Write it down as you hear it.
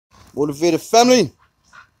Motivated family,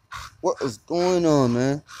 what is going on,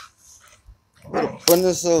 man? What the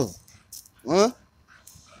funness of, huh?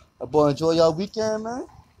 I boy enjoy y'all weekend, man.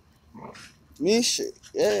 Me shit,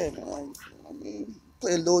 yeah, man. I mean,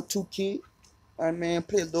 play a little 2K. I mean,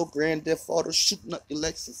 play a little Grand Theft Auto, shooting up your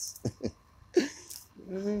Lexus.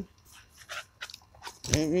 mm-hmm.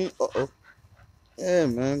 Uh-oh. Yeah,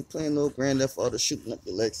 man, playing a little Grand Theft Auto, shooting up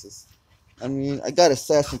your Lexus. I mean, I got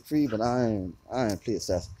Assassin's Creed, but I ain't play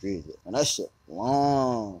Assassin's Creed yet. And that shit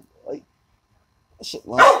long, right? That shit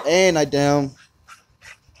long. And I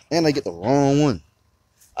get the wrong one.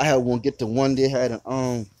 I had one get the one they had in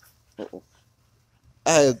uh-oh.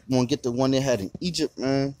 I had one get the one they had in Egypt,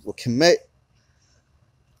 man, with Kemet.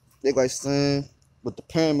 They like saying with the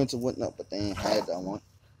pyramids and whatnot, but they ain't had that one.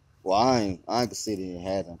 Well, I ain't gonna say they didn't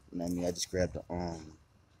have them. You know what I mean? I just grabbed the I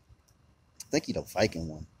think he the Viking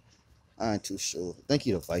one. I ain't too sure. I think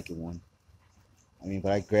he the Viking one. I mean,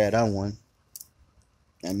 but I grabbed that one.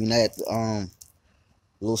 I mean, I had the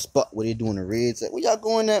little spot where they doing the raids at. Where y'all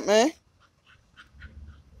going at, man?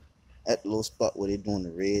 At the little spot where they doing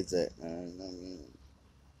the raids at, man. I mean,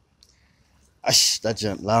 that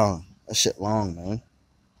jump long. That shit long, man.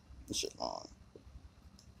 That shit long.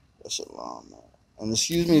 That shit long, man. And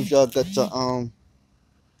excuse me if y'all got your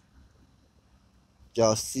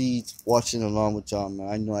y'all see watching along with y'all, man.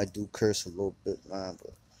 I know I do curse a little bit, man,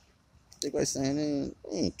 but I think I saying it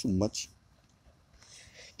ain't too much.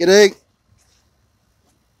 Get it?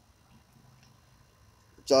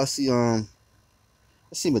 Y'all see I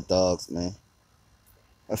see my dogs, man.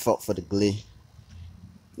 I fought for the glee.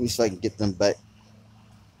 Let me see if I can get them back.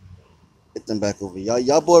 Get them back over.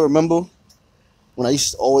 Y'all boy remember when I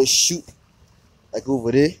used to always shoot like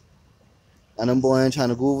over there? And them boy ain't trying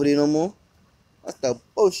to go over there no more. That's that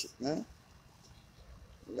bullshit, man.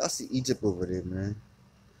 Y'all see Egypt over there, man.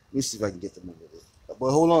 Let me see if I can get them over there. Boy,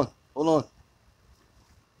 hold on. Hold on.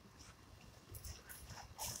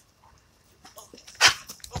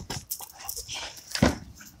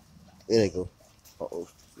 There they go. Uh-oh.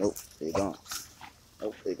 Nope. They gone.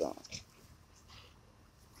 Nope. They gone.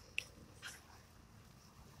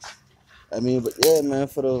 I mean, but yeah, man,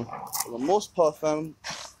 for the most part, families,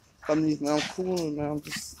 man, I'm cool, man.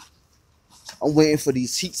 I'm waiting for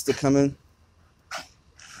these heats to come in.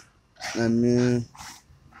 I mean,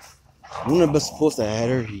 Luna was supposed to have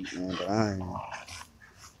her heat, man, but I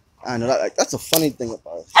know that, like, that's a funny thing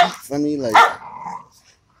about heat, family. Like,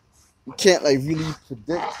 you can't like really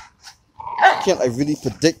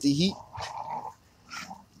predict the heat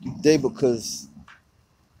day because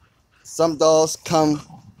some dogs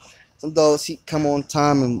heat come on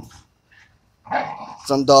time, and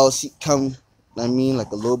some dogs heat come, I mean,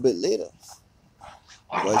 like a little bit later.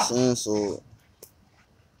 You know what I'm saying? So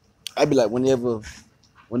I be like, whenever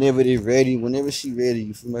they ready, whenever she ready,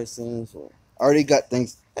 you feel what I'm saying? So I already got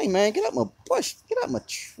things. Hey man, get out my bush, get out my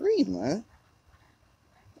tree, man.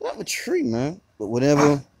 Get out my tree, man. But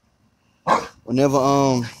whenever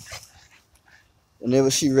whenever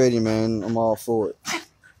she ready, man, I'm all for it.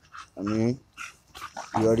 I mean,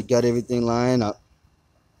 we already got everything lined up.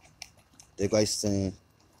 They like saying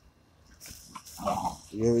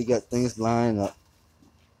we already got things lined up.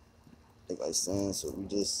 They like saying, so we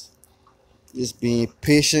just being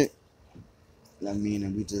patient. I mean,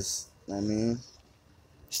 and we just, I mean,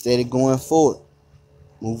 steady going forward.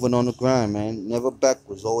 Moving on the grind, man. Never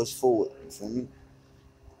backwards, always forward. You feel me?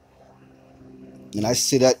 And I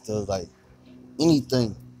say that to like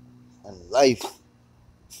anything in life. You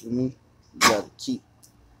feel me? You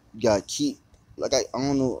gotta keep, like I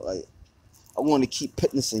don't know, like I want to keep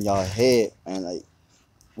putting this in y'all head, and like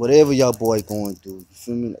whatever y'all boy going through, you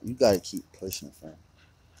feel me? Like, you gotta keep pushing, fam.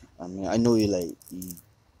 I mean, I know you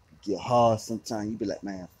get hard sometimes. You be like,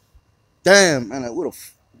 man, damn, man, like what the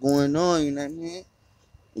going on? You know what I mean?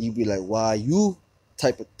 And you be like, why you?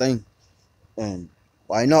 Type of thing, and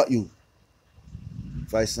why not you?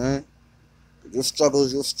 Right, son? Your struggle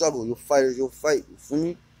is your struggle. Your fight is your fight. You feel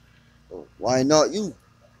me? So why not you?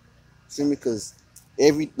 Feel me? Because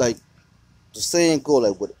every, like, the saying go,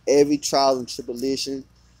 like, with every trial and tribulation,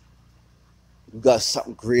 you got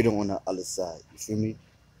something greater on the other side. You feel me?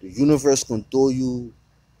 The universe gonna throw you,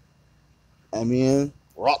 I mean,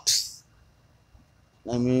 rocks.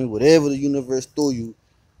 I mean, whatever the universe throw you,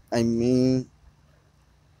 I mean,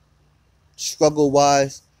 struggle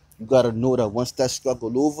wise, you gotta know that once that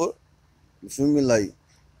struggle over, you feel me? Like,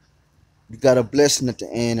 you got a blessing at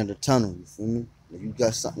the end of the tunnel. You feel me? Like, you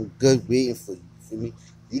got something good waiting for you. You feel me?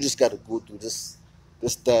 You just got to go through this,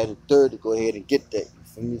 that, and third to go ahead and get that. You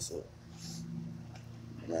feel me? So,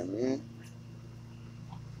 you know what I mean?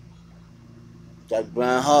 Got to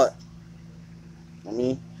grind hard. I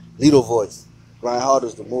mean, Little voice. Grind hard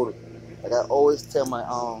is the motive. Like I always tell my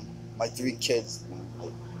 3 kids, man,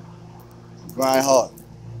 like, grind hard.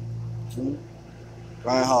 Feel me?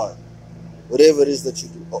 Grind hard. Whatever it is that you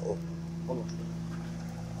do. Hold on.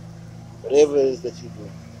 Whatever it is that you do.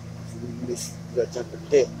 You make sure you got jump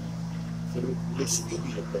ahead. Feel me? Make sure you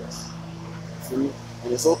be the best. Feel me?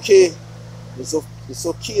 And it's okay. It's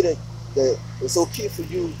okay that it's okay for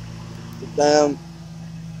you to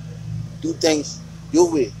do things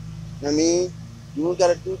your way. You know what I mean? You don't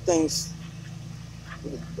gotta do things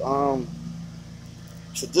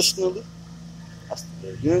traditionally.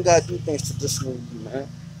 You ain't gotta do things traditionally, man.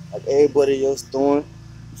 Like everybody else doing.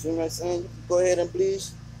 You feel me? What I'm saying? You can go ahead and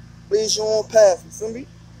blaze your own path. You feel me?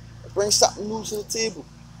 Bring something new to the table.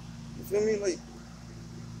 You feel me? Like,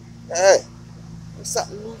 hey, bring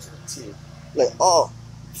something new to the table. Like, oh,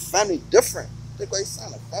 family different. They like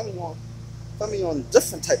sound like family on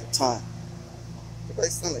different type of time. They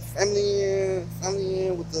like sound like family in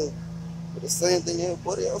with the same thing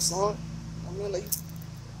everybody else on. I mean, like,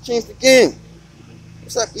 change the game.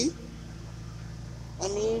 What's up, E? I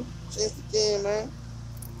mean, change the game, man.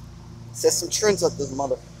 Set some trends up this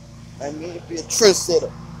mother. I mean, be a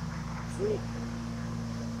trendsetter.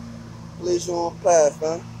 Blaze your own path,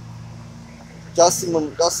 man. Y'all see my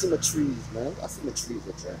trees, man. Y'all see my trees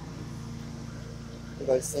up there. You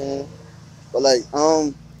know what I'm saying? But like,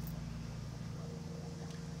 I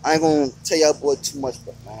ain't gonna tell y'all boy too much,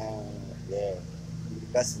 but man, yeah,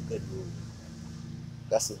 got some good news.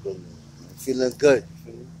 Got some good news. Man. Feeling good.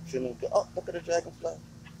 Feeling good. Oh, look at the dragonfly.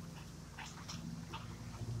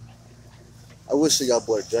 I wish y'all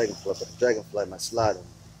bought a dragonfly, but the dragonfly might slide on me.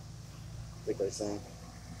 You know what I'm saying?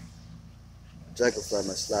 Dragonfly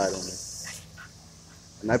might slide on me.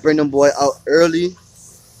 And I bring them boy out early.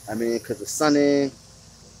 I mean, cause the sun ain't.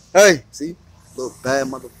 Hey, see, little bad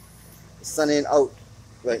mother. The sun ain't out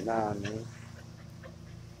right now, man.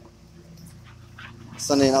 The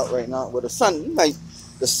sun ain't out right now. Well, the sun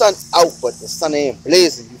out, but the sun ain't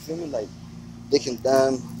blazing. You feel me? Like they can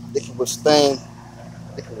withstand, it.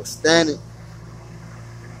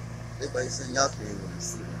 Everybody saying y'all can't really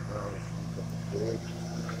see it, bro.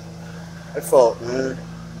 That's fault, man.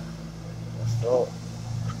 That's fault.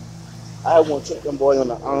 I want to take them boy on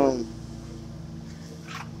the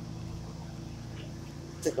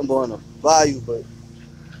bayou, but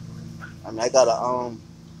I mean I got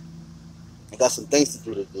some things to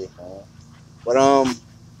do today, man. But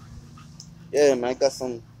yeah, man, I got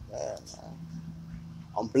some. Yeah, man.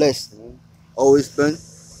 I'm blessed, man. Always been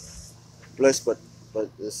blessed, but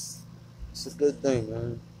it's a good thing,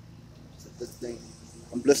 man. It's a good thing.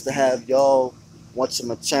 I'm blessed to have y'all watching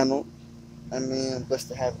my channel. I mean, I'm blessed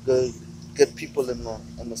to have good people in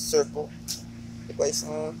the circle. Everybody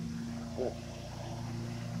saying,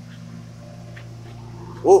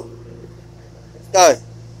 whoa, Sky,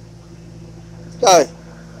 Sky,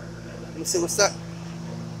 let me say what's up.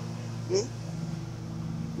 Hmm?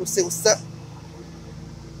 Let me say what's up.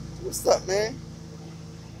 What's up, man?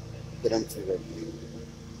 Get them two right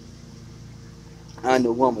there. I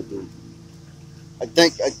know what I'm gonna do.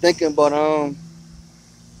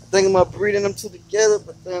 Thinking about breeding them two together,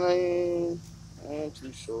 but then I ain't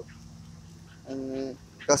too sure. I mean,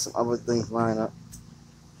 got some other things lined up.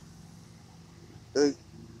 Got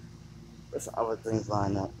some other things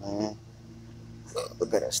lined up, man.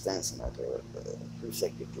 Look at that stance in that girl.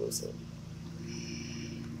 Appreciate your close up.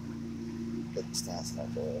 Look at the stance in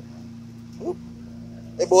that girl, man.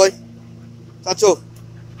 Hey, boy. Sancho.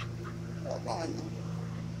 Come on, man.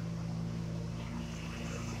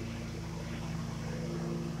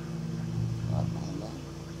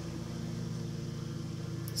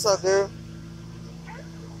 What's up, girl?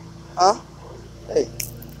 Huh? Hey.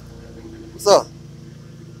 What's up?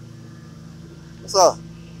 What's up?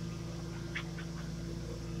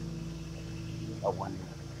 I wonder.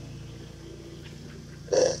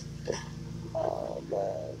 Oh,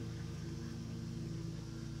 man.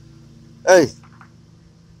 Hey.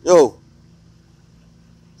 Yo.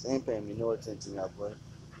 She ain't paying me no attention now, boy.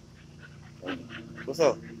 Hey. What's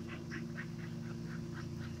up?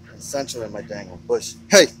 Sancho in my dang old bush.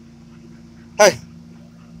 Hey. Hey.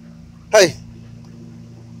 Hey.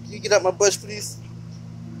 Can you get out my bush, please?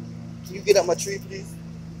 Can you get out my tree, please?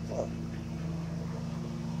 What's up?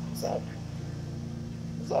 What's up?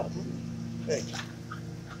 What's up? Hey.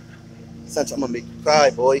 Sancho, I'm gonna make you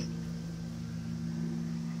cry, boy.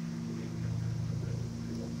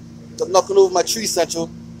 Stop knocking over my tree, Sancho.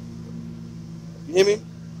 You hear me?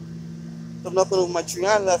 Stop knocking over my tree.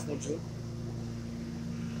 I ain't laughing at you.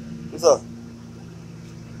 What's up?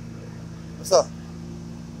 What's up?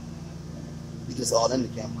 You just all in the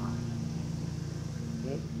camera.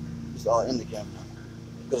 Hmm? It's all in the camera.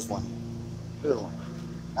 Good one. Good one.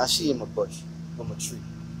 Now she in my bush. From a tree.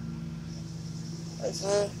 That's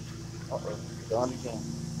it. Uh-oh. Gone again.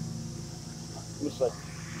 Let me flip.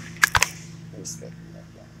 Let me flip.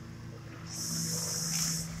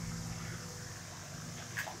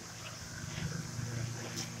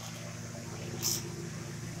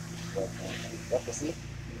 Y'all can see?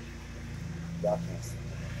 Y'all can see.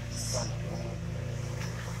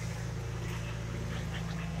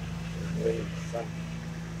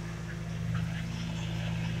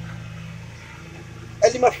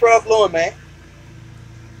 Hey, my frog blowing, man.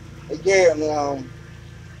 Yeah, I mean,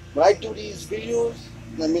 when I do these videos, you know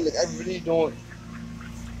what I mean, like I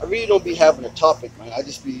really don't be having a topic, man. I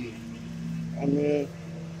just be, I mean,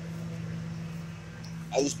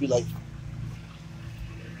 I just be like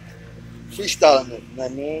freestyling it, you know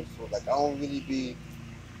what I mean? So like I don't really be,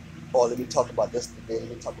 oh, let me talk about this today, let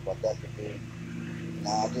me talk about that today.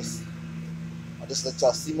 Nah, I just let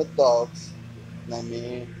y'all see my dogs, you know what I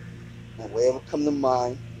mean? And whatever come to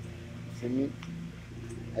mind, you feel me?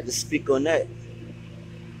 I just speak on that.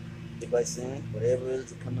 Everybody saying whatever is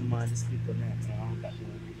to come to mind, just speak on that. Man. I don't got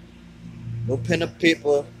no pen or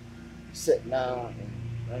paper, sit down, and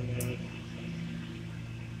I mean,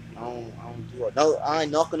 I don't do it. No, I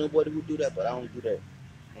ain't knocking nobody who do that, but I don't do that.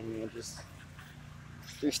 I mean, just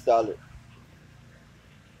freestyle it.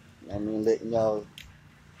 I mean, letting y'all,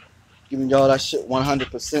 giving y'all that shit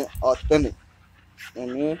 100% authentic. You know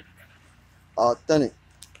what I mean? Authentic.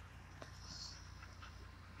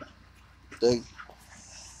 I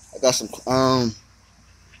got some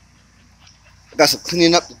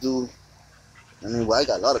cleaning up to do. I mean, well, I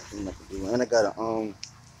got a lot of cleaning up to do, and I gotta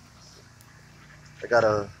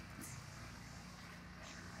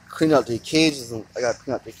clean out the cages. And I gotta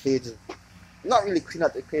clean out the cages. Not really clean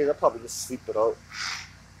out the cages. I probably just sweep it out.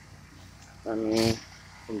 I mean,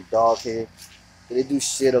 from the dog here, they do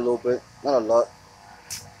shit a little bit, not a lot.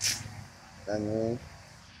 I mean,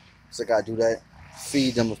 so I gotta do that.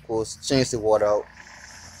 Feed them, of course. Change the water out.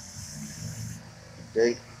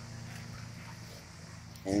 Okay,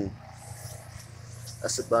 and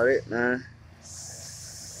that's about it, man.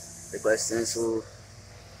 Everybody saying so.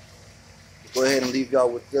 Go ahead and leave y'all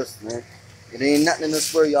with this, man. It ain't nothing in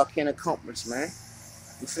this world y'all can't accomplish, man.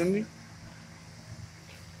 You feel me?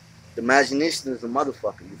 The imagination is a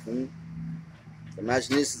motherfucker, you feel me? The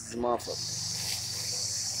imagination is a motherfucker.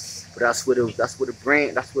 But that's where the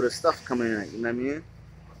brain, that's where the stuff coming in at, you know what I mean?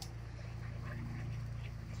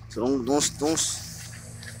 So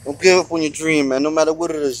don't give up on your dream, man, no matter what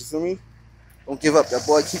it is, you feel me? Don't give up. That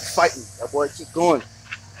boy keep fighting. That boy keep going.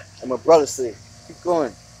 And my brother say, keep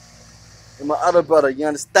going. And my other brother, you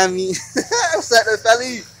understand me? What's that,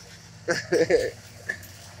 Valley?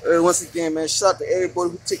 Once again, man, shout out to everybody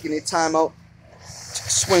who taking their time out to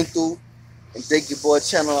swing through and dig your boy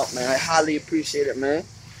channel up, man. I highly appreciate it, man.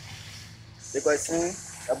 Everybody saying?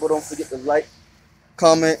 That boy don't forget to like,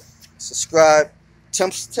 comment, subscribe. Tell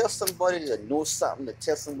somebody that knows something to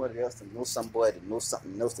tell somebody else to know somebody that knows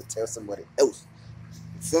something else to tell somebody else.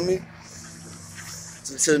 You feel me?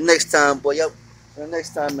 Till the next time, boy. Till the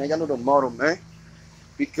next time, man. Y'all know the motto, man.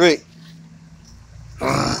 Be great.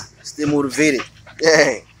 Stay motivated.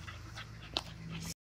 Yeah.